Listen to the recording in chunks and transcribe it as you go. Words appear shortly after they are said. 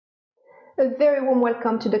A very warm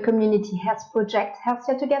welcome to the Community Health Project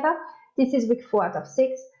Healthier Together. This is week 4 out of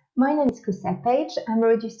 6. My name is Christelle Page. I'm a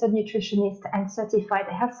registered nutritionist and certified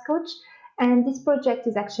health coach. And this project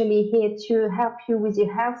is actually here to help you with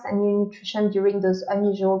your health and your nutrition during those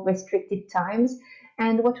unusual restricted times.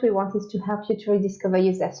 And what we want is to help you to rediscover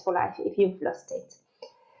your zest for life if you've lost it.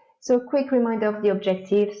 So quick reminder of the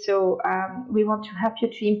objective. We want to help you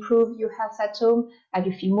to improve your health at home, have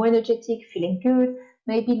you feel more energetic, feeling good,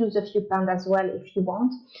 maybe lose a few pounds as well if you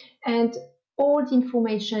want. And all the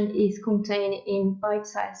information is contained in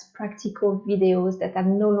bite-sized practical videos that are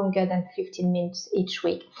no longer than 15 minutes each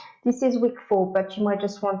week. This is week 4, but you might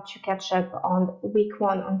just want to catch up on week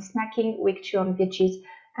 1 on snacking, week 2 on veggies,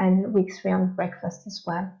 and week 3 on breakfast as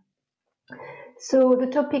well. So the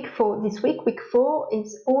topic for this week, week 4,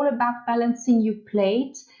 is all about balancing your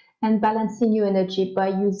plate and balancing your energy by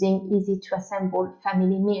using easy to assemble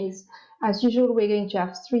family meals. As usual, we're going to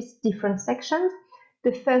have 3 different sections.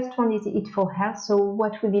 The first one is Eat for Health, so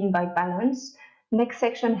what we mean by balance. Next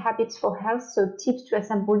section, Habits for Health, so tips to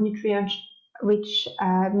assemble nutrient-rich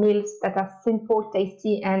meals that are simple,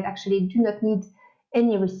 tasty, and actually do not need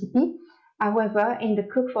any recipe. However, in the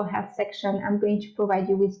Cook for Health section, I'm going to provide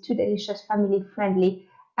you with 2 delicious family-friendly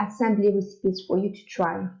assembly recipes for you to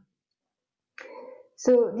try.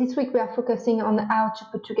 So this week we are focusing on how to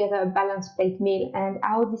put together a balanced plate meal and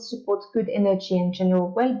how this supports good energy and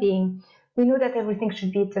general well-being. We know that everything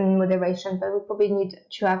should be eaten in moderation, but we probably need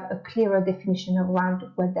to have a clearer definition around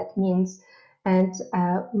what that means and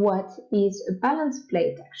what is a balanced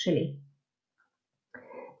plate actually.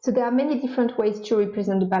 So there are many different ways to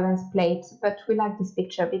represent a balanced plate, but we like this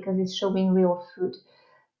picture because it's showing real food.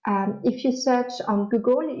 If you search on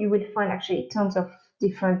Google, you will find actually tons of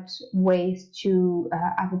different ways to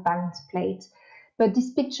have a balanced plate. But this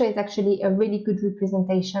picture is actually a really good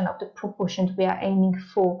representation of the proportions we are aiming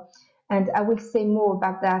for. And I will say more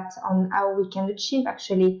about that on how we can achieve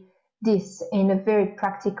actually this in a very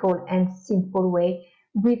practical and simple way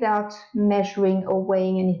without measuring or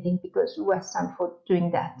weighing anything, because we're some for doing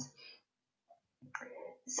that.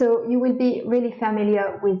 So you will be really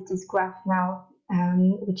familiar with this graph now,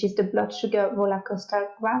 which is the blood sugar roller coaster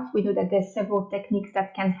graph. We know that there's several techniques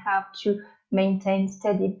that can help to maintain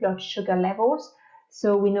steady blood sugar levels.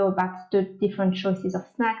 So we know about the different choices of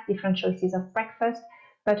snacks, different choices of breakfast,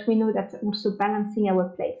 but we know that also balancing our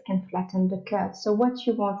plates can flatten the curve. So what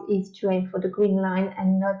you want is to aim for the green line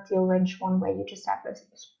and not the orange one where you just have a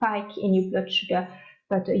spike in your blood sugar,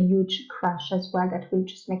 but a huge crash as well that will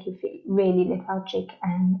just make you feel really lethargic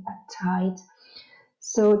and tired.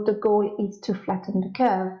 So the goal is to flatten the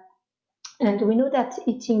curve. And we know that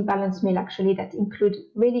eating balanced meal actually that include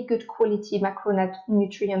really good quality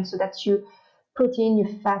macronutrients, so that your protein, your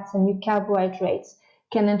fats and your carbohydrates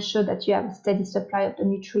can ensure that you have a steady supply of the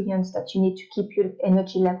nutrients that you need to keep your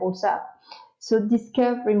energy levels up. So this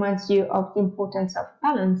curve reminds you of the importance of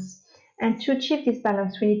balance. And to achieve this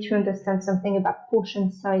balance, we need to understand something about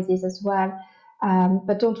portion sizes as well.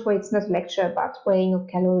 But don't worry, it's not a lecture about weighing or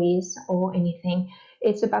calories or anything.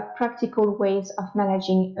 It's about practical ways of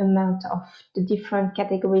managing amount of the different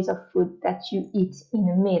categories of food that you eat in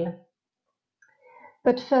a meal.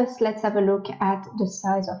 But first, let's have a look at the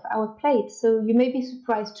size of our plate. So you may be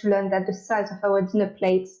surprised to learn that the size of our dinner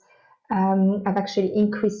plates have actually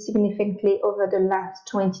increased significantly over the last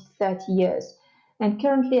 20 to 30 years. And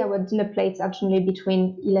currently our dinner plates are generally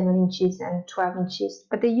between 11 inches and 12 inches,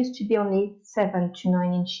 but they used to be only 7 to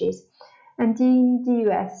 9 inches. And in the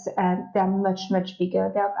US, they're much, much bigger.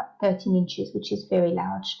 They're about 13 inches, which is very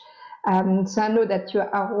large. So I know that you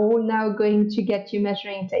are all now going to get your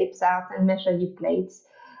measuring tapes out and measure your plates.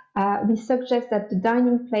 We suggest that the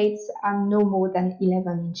dining plates are no more than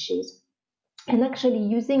 11 inches. And actually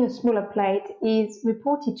using a smaller plate is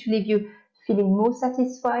reported to leave you feeling more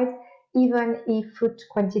satisfied, even if food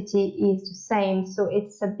quantity is the same. So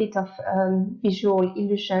it's a bit of visual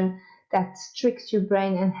illusion that tricks your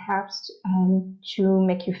brain and helps to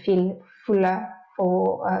make you feel fuller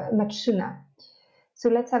for much sooner. So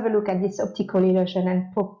let's have a look at this optical illusion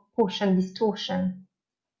and proportion distortion.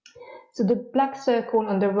 So the black circle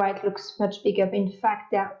on the right looks much bigger, but in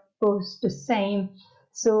fact they're both the same.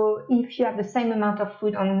 So if you have the same amount of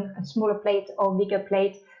food on a smaller plate or bigger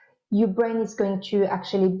plate, your brain is going to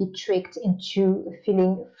actually be tricked into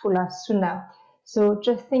feeling fuller sooner. So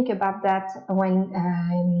just think about that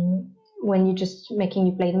when you're just making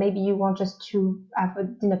your plate. Maybe you want just to have a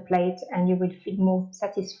dinner plate and you will feel more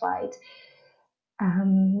satisfied.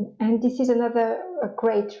 And this is another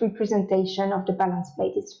great representation of the balanced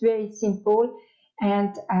plate. It's very simple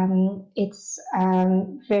and it's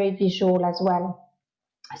very visual as well.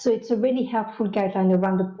 So it's a really helpful guideline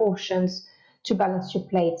around the portions to balance your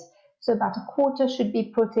plate. So about a quarter should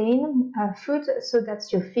be protein food, so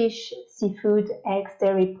that's your fish, seafood, eggs,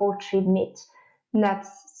 dairy, poultry, meat, nuts,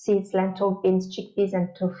 seeds, lentils, beans, chickpeas, and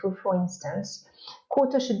tofu, for instance.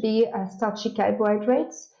 Quarter should be starchy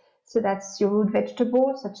carbohydrates, so that's your root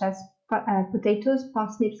vegetables such as potatoes,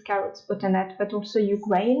 parsnips, carrots, butternut, but also your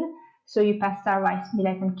grain, so your pasta, rice,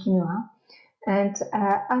 millet, and quinoa. And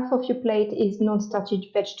half of your plate is non-starchy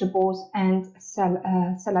vegetables and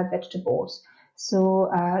salad vegetables. So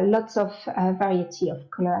lots of variety of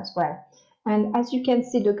color as well. And as you can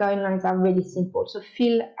see, the guidelines are really simple. So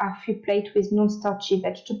fill half your plate with non-starchy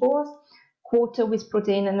vegetables, quarter with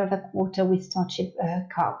protein, another quarter with starchy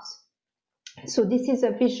carbs. So this is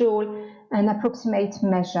a visual and approximate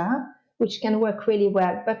measure, which can work really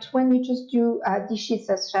well. But when you just do dishes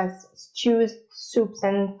such as stews, soups,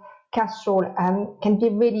 and casserole, can be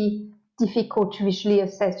really difficult to visually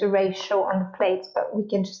assess the ratio on the plates, but we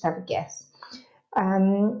can just have a guess.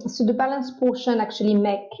 So the balanced portion actually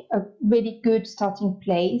make a really good starting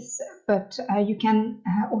place, but you can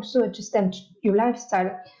also adjust them to your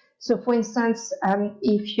lifestyle. So for instance,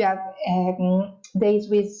 if you have days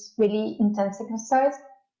with really intense exercise,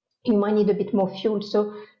 you might need a bit more fuel,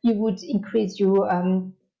 so you would increase your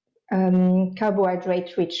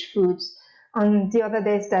carbohydrate-rich foods. On the other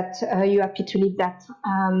days that you're happy to leave that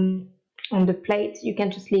on the plate, you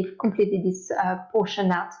can just leave completely this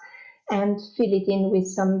portion out and fill it in with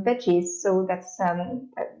some veggies. So that's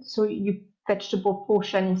so your vegetable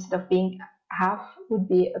portion, instead of being half, would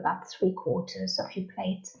be about 3/4 of your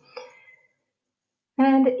plate.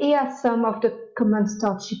 And here are some of the common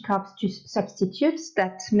starchy carb substitutes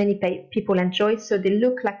that many people enjoy. So they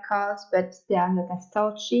look like carbs, but they are not as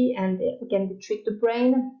starchy, and they trick the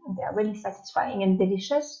brain, and they are really satisfying and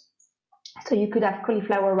delicious. So you could have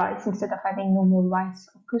cauliflower rice instead of having normal rice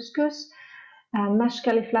or couscous, mashed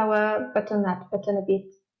cauliflower, butternut,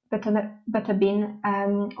 butter bean,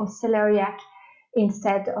 or celeriac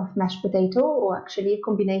instead of mashed potato, or actually a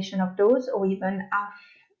combination of those, or even half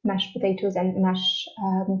mashed potatoes and mashed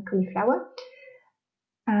cauliflower.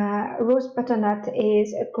 Roast butternut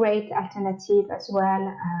is a great alternative as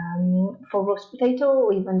well for roast potato,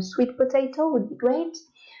 or even sweet potato would be great.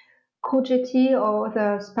 Courgette or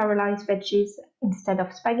the spiralized veggies instead of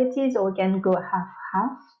spaghettis, or again go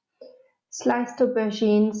half-half. Sliced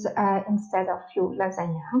aubergines instead of your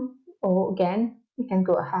lasagna, or again you can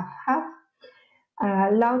go half-half.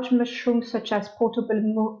 Large mushrooms such as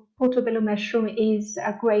portobello mushroom is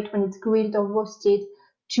great when it's grilled or roasted,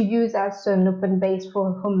 to use as an open base for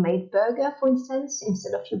a homemade burger, for instance,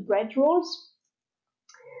 instead of your bread rolls.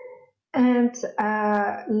 And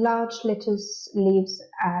large lettuce leaves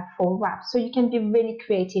for wraps. So you can be really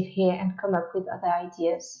creative here and come up with other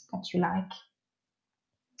ideas that you like.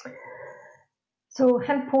 So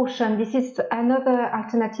hand portion, this is another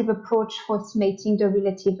alternative approach for estimating the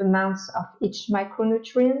relative amounts of each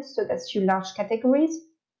micronutrient. So that's your large categories.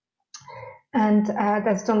 And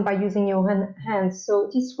that's done by using your hands. So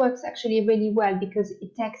this works actually really well because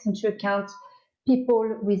it takes into account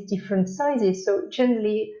people with different sizes. So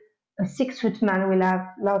generally, a 6-foot man will have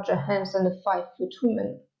larger hands than a 5-foot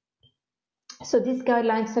woman. So this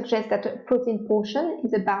guideline suggests that a protein portion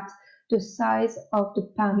is about the size of the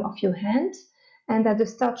palm of your hand, and that the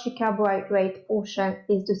starchy carbohydrate portion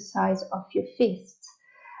is the size of your fist.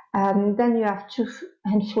 Then you have 2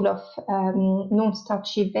 handfuls of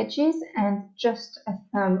non-starchy veggies and just a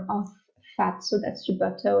thumb of fat, so that's your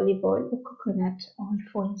butter, olive oil, or coconut oil,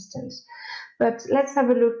 for instance. But let's have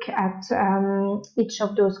a look at each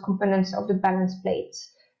of those components of the balanced plate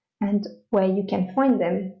and where you can find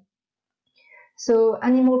them. So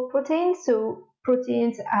animal proteins, so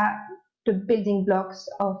proteins are the building blocks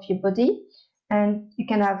of your body, and you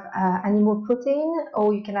can have animal protein,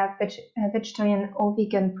 or you can have vegetarian or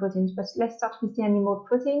vegan proteins. But let's start with the animal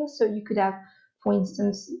protein. So you could have, for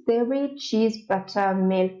instance, dairy, cheese, butter,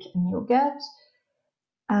 milk, and yogurt,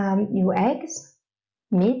 your eggs,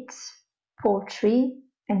 meat, poultry,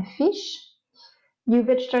 and fish. Your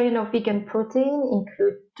vegetarian or vegan protein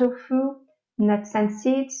include tofu, nuts and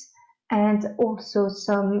seeds, and also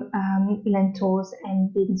some lentils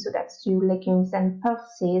and beans, so that's your legumes and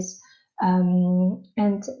pulses.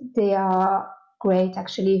 And they are great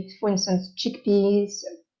actually. For instance, chickpeas,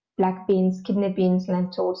 black beans, kidney beans,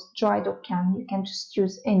 lentils, dried or canned. You can just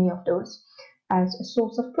use any of those as a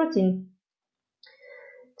source of protein.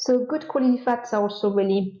 So good quality fats are also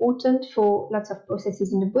really important for lots of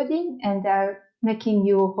processes in the body, and they're making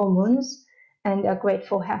your hormones, and they're great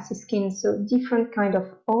for healthy skin. So different kind of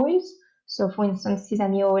oils. So for instance,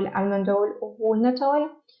 sesame oil, almond oil, or walnut oil.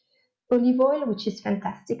 olive oil, which is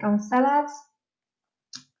fantastic on salads,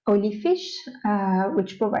 oily fish,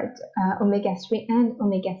 which provides omega-3 and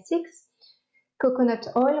omega-6, coconut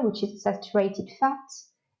oil, which is saturated fat,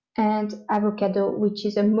 and avocado, which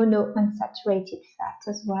is a monounsaturated fat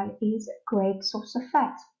as well, is a great source of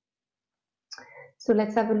fat. So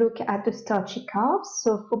let's have a look at the starchy carbs.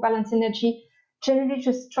 So for balanced energy, generally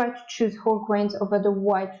just try to choose whole grains over the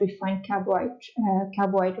white refined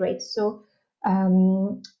carbohydrates. So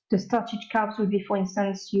the starchy carbs would be, for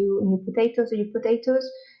instance, your potatoes,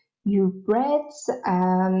 your breads,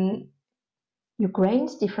 your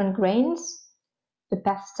grains, different grains, the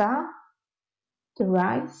pasta, the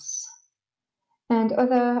rice, and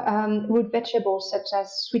other root vegetables such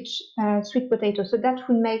as sweet potatoes. So that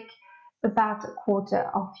will make about a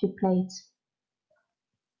quarter of your plate.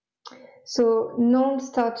 So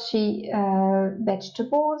non-starchy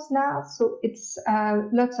vegetables now. So it's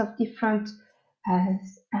lots of different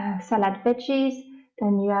salad veggies.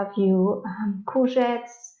 Then you have your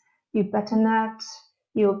courgettes, your butternut,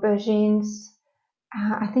 your aubergines.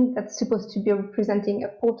 I think that's supposed to be representing a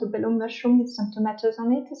portobello mushroom with some tomatoes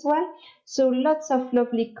on it as well. So lots of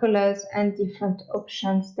lovely colors and different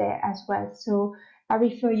options there as well. So I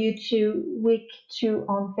refer you to week 2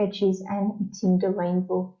 on veggies and eating the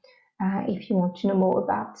rainbow if you want to know more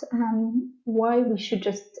about why we should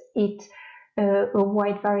just eat a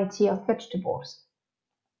wide variety of vegetables.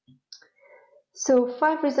 So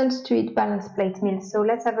 5 reasons to eat balanced plate meals. So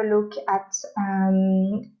let's have a look at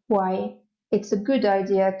why it's a good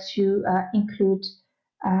idea to include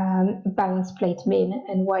a balanced plate meal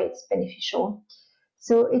and why it's beneficial.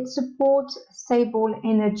 So it supports stable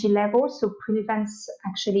energy levels, so prevents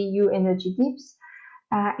actually your energy dips.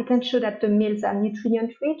 It ensures that the meals are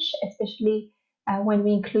nutrient rich, especially when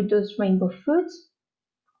we include those rainbow foods.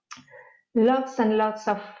 Lots and lots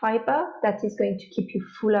of fiber that is going to keep you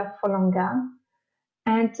fuller for longer,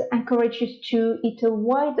 and encourage you to eat a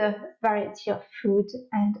wider variety of food,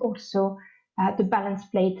 and also the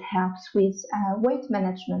balanced plate helps with weight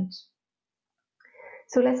management.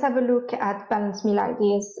 So let's have a look at balanced meal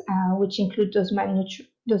ideas, which include those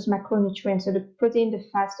macronutrients, so the protein, the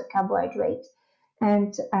fats, the carbohydrate,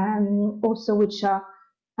 and also which are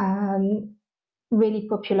really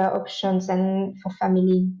popular options and for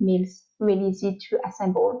family meals, really easy to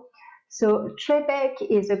assemble. So tray bake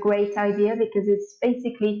is a great idea because it's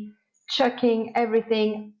basically chucking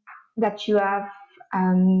everything that you have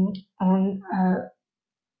on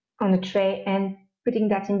a tray and putting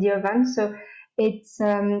that in the oven. So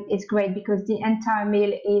it's great because the entire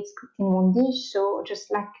meal is cooked in one dish, so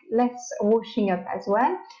just like less washing up as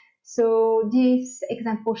well. So this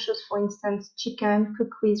example shows, for instance, chicken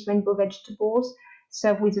cooked with rainbow vegetables,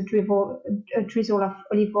 served with a drizzle of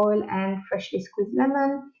olive oil and freshly squeezed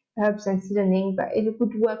lemon, herbs and seasoning, but it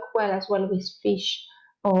would work well as well with fish,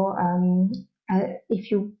 or if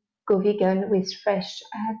you go vegan, with fresh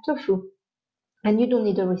tofu. And you don't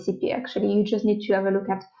need a recipe, actually. You just need to have a look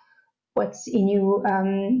at what's in your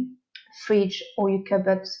fridge or your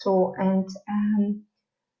cupboard store, and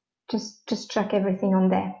just chuck everything on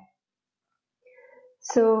there.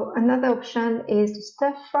 So another option is the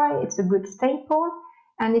stir fry. It's a good staple,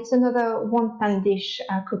 and it's another one-pan dish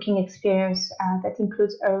cooking experience that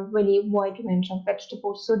includes a really wide range of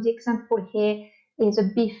vegetables. So the example here is a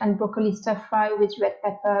beef and broccoli stir fry with red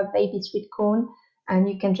pepper, baby sweet corn, and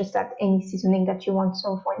you can just add any seasoning that you want.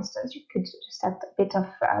 So for instance, you could just add a bit of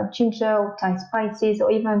ginger or Thai spices, or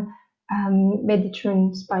even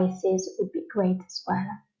Mediterranean spices would be great as well.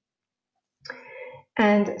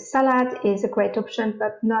 And salad is a great option,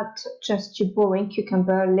 but not just your boring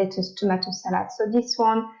cucumber, lettuce, tomato salad. So this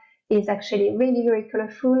one is actually really very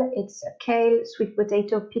colorful. It's a kale, sweet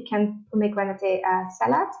potato, pecan, pomegranate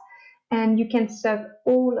salad. And you can serve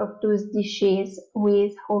all of those dishes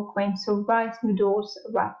with whole grains, so rice, noodles,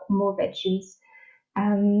 wrap, more veggies.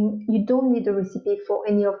 You don't need a recipe for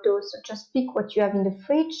any of those. So just pick what you have in the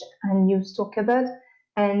fridge and your store cupboard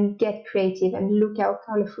and get creative, and look how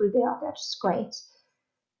colorful they are. They're just great.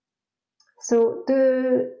 So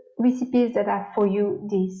the recipes that I have for you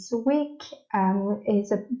this week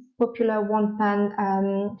is a popular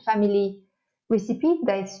one-pan family recipe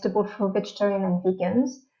that is suitable for vegetarian and vegans.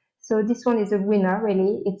 So this one is a winner,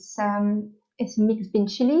 really. It's mixed bean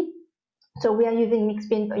chili. So we are using mixed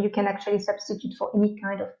bean, but you can actually substitute for any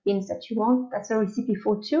kind of beans that you want. That's a recipe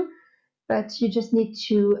for 2, but you just need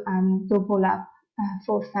to double up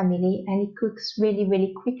for a family, and it cooks really,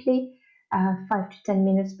 really quickly. 5 to 10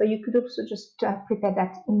 minutes, but you could also just prepare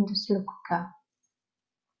that in the slow cooker.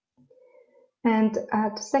 And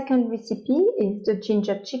the second recipe is the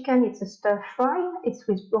ginger chicken. It's a stir fry. It's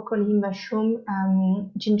with broccoli, mushroom,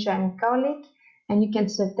 ginger and garlic. And you can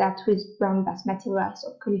serve that with brown basmati rice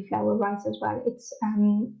or cauliflower rice as well. It's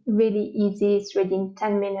really easy. It's ready in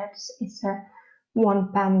 10 minutes. It's a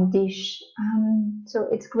one-pan dish. So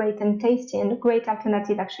it's great and tasty and a great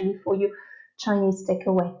alternative actually for your Chinese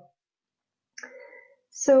takeaway.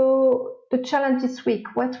 So the challenge this week,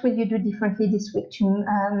 what will you do differently this week to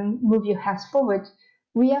move your health forward?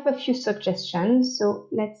 We have a few suggestions, so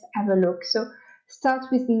let's have a look. So start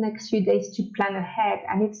with the next few days to plan ahead,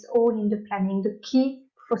 and it's all in the planning. The key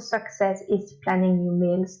for success is planning your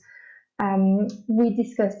meals. We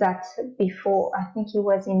discussed that before, I think it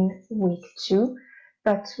was in week 2,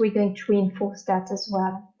 but we're going to reinforce that as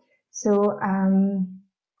well. So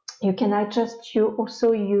you can adjust your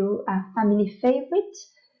family favorite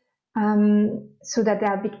so that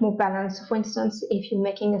they're a bit more balanced. For instance, if you're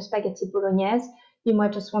making a spaghetti bolognese, you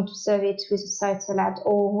might just want to serve it with a side salad,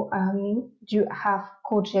 or you have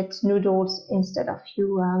courgette noodles instead of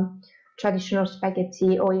your traditional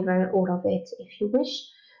spaghetti, or even all of it if you wish.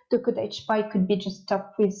 The cottage pie could be just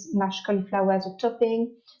topped with mashed cauliflower as a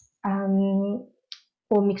topping,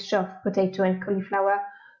 or mixture of potato and cauliflower.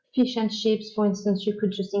 Fish and chips, for instance, you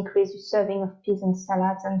could just increase your serving of peas and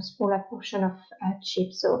salads and smaller portion of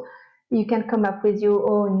chips. So you can come up with your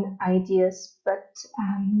own ideas, but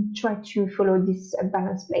try to follow this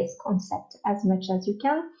balanced place concept as much as you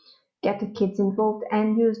can. Get the kids involved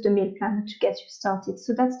and use the meal planner to get you started.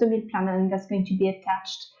 So that's the meal planner, and that's going to be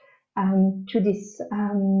attached to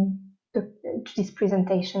this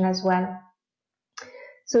presentation as well.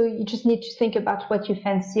 So you just need to think about what you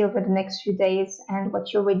fancy over the next few days and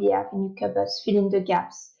what you already have in your cupboards, fill in the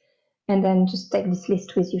gaps, and then just take this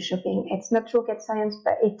list with you shopping. It's not rocket science,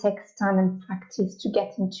 but it takes time and practice to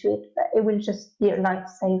get into it, but it will just be a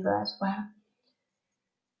lifesaver as well.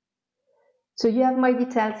 So you have my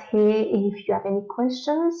details here if you have any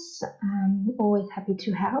questions. I'm always happy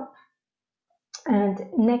to help. And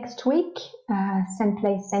next week, same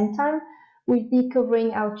place, same time, we'll be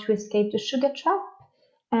covering how to escape the sugar trap.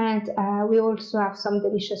 And we also have some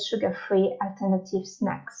delicious sugar-free alternative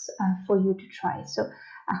snacks for you to try. So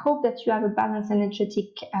I hope that you have a balanced,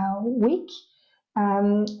 energetic week.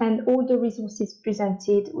 And all the resources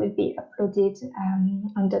presented will be uploaded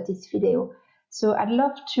under this video. So I'd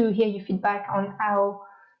love to hear your feedback on how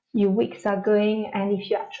your weeks are going, and if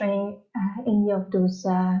you are trying any of those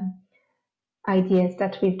ideas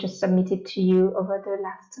that we've just submitted to you over the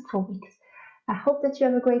last 4 weeks. I hope that you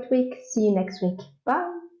have a great week. See you next week.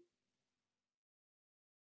 Bye.